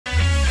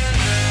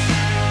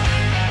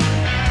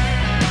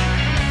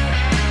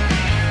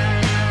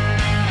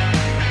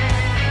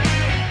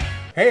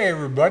Hey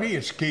everybody,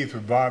 it's Keith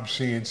with Bob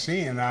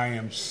CNC, and I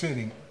am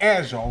sitting,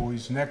 as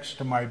always, next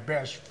to my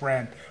best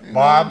friend, And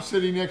Bob. I'm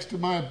sitting next to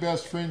my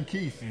best friend,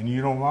 Keith. And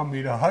you don't want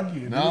me to hug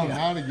you, do No, you?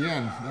 not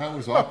again. That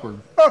was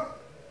awkward.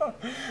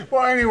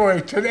 Well,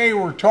 anyway, today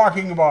we're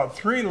talking about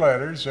three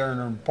letters that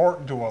are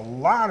important to a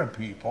lot of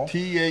people.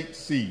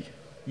 THC.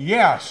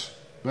 Yes,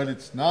 But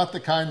it's not the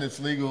kind that's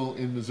legal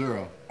in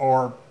Missouri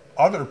or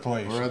other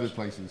places. or other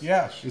places.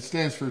 Yes. It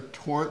stands for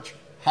torch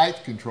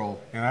height control.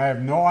 And I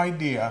have no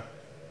idea.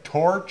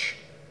 Torch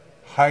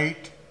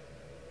height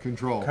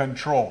Control.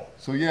 control.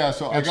 So yeah,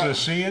 so It's I got a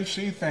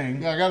CNC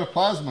thing. I got a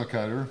plasma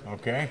cutter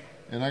Okay.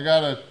 and I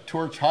got a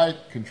torch height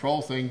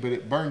control thing, but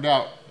it burned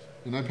out.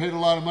 And I paid a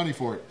lot of money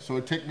for it. So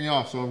it ticked me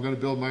off, so I'm going to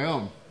build my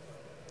own.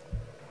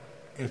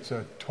 It's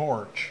a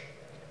torch.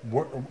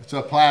 What, It's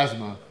a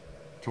plasma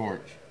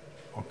torch.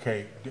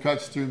 okay.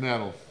 Cuts through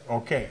metal.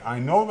 Okay, I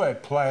know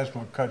that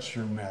plasma cuts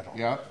through metal.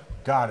 Yeah.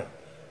 Got it.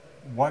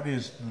 What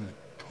is the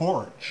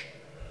torch?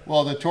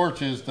 Well, the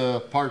torch is the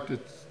part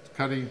that's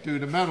cutting through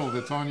the metal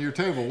that's on your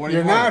table. What do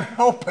You're you want? not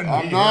helping me.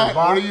 I'm here, not.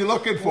 Bob. What are you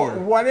looking for?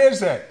 What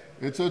is it?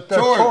 It's a The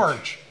torch.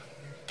 torch.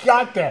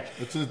 Got that.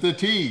 It's the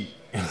T.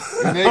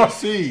 An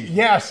HC.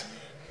 Yes.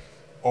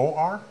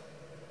 O-R?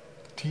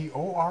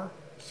 T-O-R?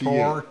 C-A.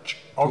 Torch.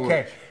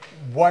 Okay.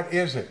 What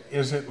is it?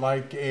 Is it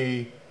like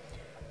a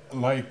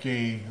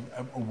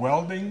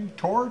welding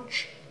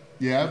torch?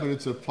 Yeah, but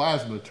it's a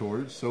plasma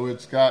torch, so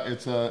it's got an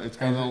got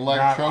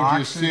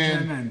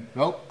electrolysin. and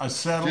Nope.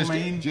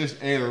 acetylene? Just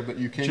air, but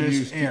you can Just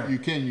use air. you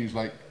can use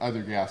like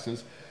other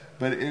gases,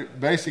 but it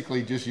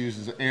basically just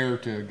uses air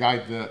to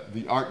guide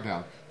the arc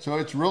down. So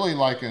it's really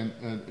like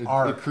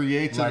Arc. it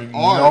creates like an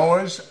arc.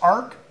 Noah's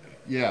Ark?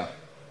 Yeah.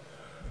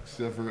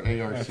 Except for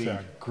ARC. That's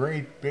a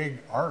great big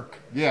arc.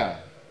 Yeah.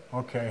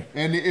 Okay.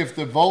 And if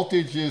the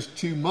voltage is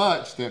too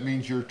much, that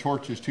means your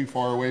torch is too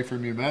far away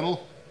from your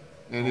metal.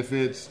 And if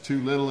it's too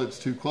little, it's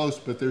too close.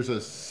 But there's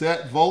a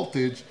set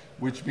voltage,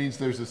 which means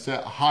there's a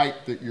set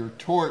height that your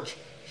torch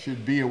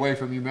should be away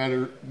from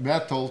your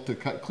metal to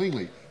cut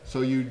cleanly.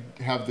 So you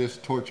have this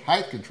torch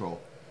height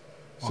control.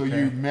 So Okay.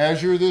 you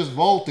measure this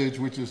voltage,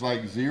 which is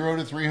like 0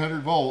 to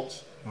 300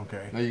 volts.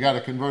 Okay. Now you got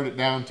to convert it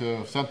down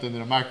to something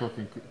in a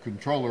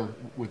microcontroller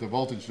with a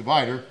voltage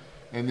divider.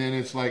 And then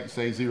it's like,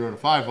 say, 0 to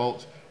 5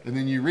 volts. And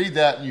then you read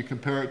that and you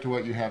compare it to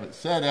what you have it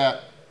set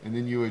at. And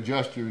then you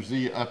adjust your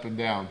Z up and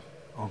down.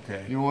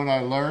 Okay. You know what I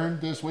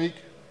learned this week?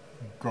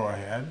 Go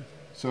ahead.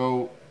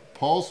 So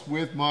pulse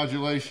width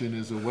modulation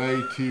is a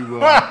way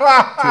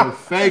to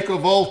fake a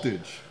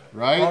voltage,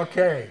 right?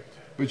 Okay.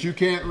 But you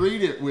can't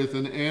read it with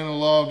an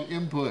analog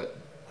input.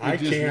 I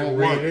just can't won't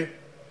read work. it.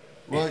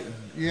 Well,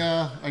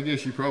 yeah, I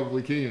guess you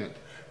probably can't.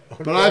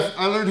 Okay. But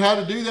I learned how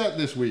to do that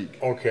this week.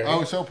 Okay. I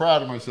was so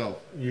proud of myself.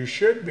 You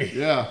should be.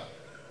 Yeah.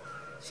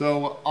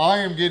 So I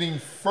am getting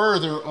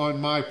further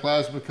on my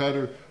plasma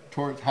cutter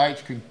towards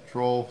height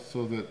control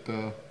so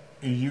that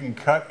You can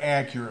cut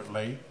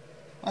accurately.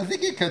 I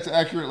think it cuts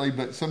accurately,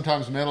 but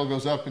sometimes metal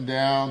goes up and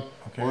down,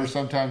 Okay. or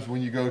sometimes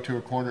when you go to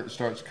a corner, it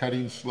starts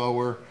cutting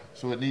slower,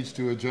 so it needs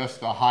to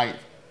adjust the height.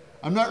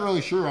 I'm not really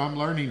sure. I'm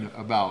learning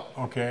about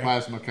Okay.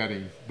 plasma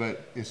cutting,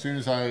 but as soon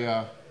as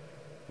I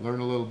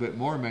learn a little bit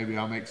more, maybe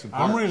I'll make some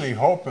parts. I'm really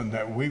hoping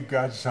that we've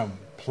got some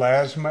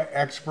plasma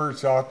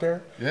experts out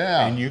there.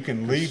 Yeah. And you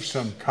can leave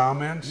some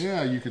comments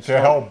Yeah, you could to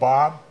start, help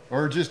Bob,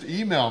 or just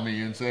email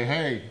me and say,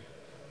 hey, this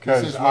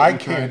because is what I we're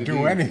trying can't to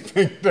do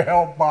anything to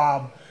help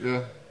Bob.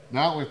 Yeah,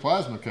 not with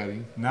plasma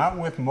cutting. Not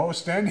with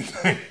most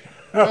anything.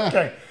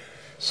 Okay.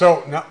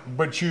 So now,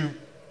 but you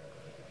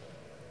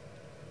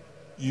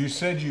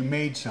said you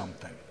made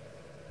something.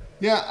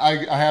 Yeah,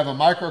 I have a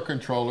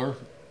microcontroller,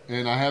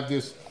 and I had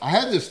this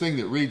thing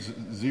that reads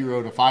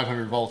 0 to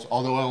 500 volts,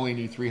 although I only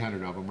need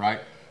 300 of them, right?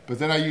 But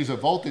then I use a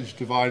voltage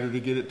divider to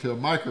get it to a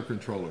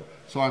microcontroller.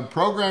 So I'm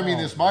programming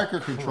this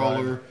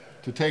microcontroller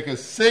to take a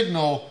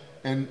signal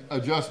and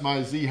adjust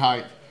my Z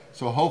height.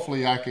 So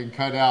hopefully I can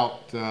cut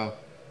out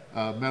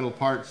metal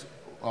parts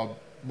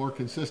more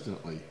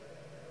consistently.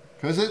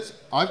 Because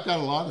I've got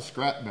a lot of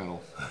scrap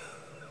metal.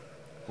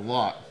 A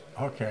lot.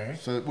 Okay.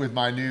 So with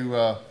my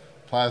new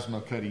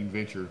plasma cutting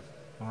venture.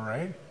 All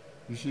right.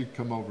 You should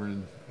come over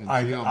and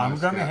see all my I'm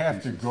going to scrap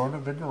have to pieces. go to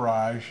the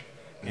garage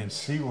and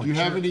see what Do you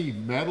have you're- any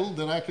metal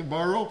that I can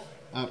borrow?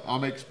 I'll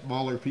make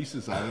smaller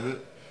pieces out of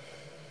it.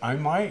 I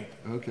might.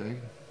 Okay.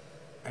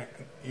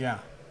 Yeah.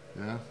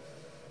 Yeah.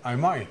 I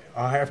might.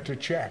 I'll have to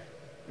check.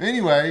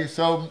 Anyway,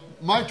 so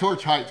my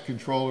torch height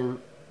controller,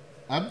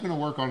 I'm going to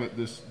work on it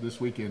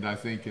this weekend, I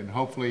think, and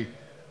hopefully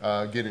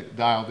get it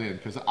dialed in,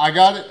 because I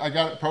got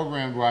it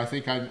programmed where I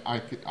think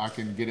I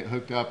can get it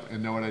hooked up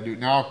and know what I do.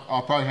 Now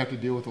I'll probably have to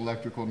deal with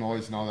electrical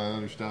noise and all that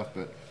other stuff,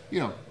 but you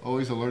know,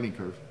 always a learning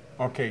curve.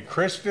 Okay,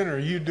 Kristen, are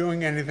you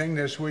doing anything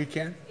this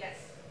weekend? Yes.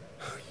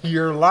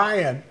 You're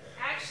lying.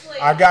 Actually,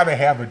 I got to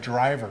have a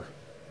driver.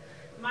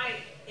 my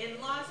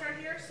in-laws are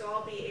here, so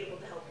I'll be able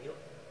to help you.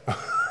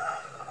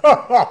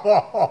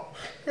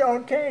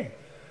 Okay.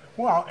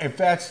 Well, if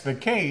that's the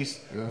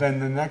case, then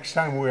the next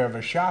time we have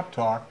a shop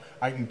talk,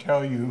 I can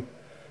tell you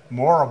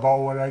more about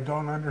what I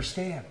don't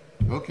understand.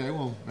 Okay,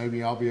 well,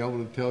 maybe I'll be able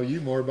to tell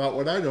you more about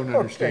what I don't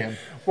understand.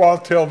 Well,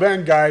 till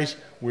then, guys,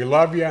 we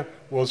love you.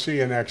 We'll see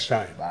you next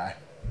time. Bye.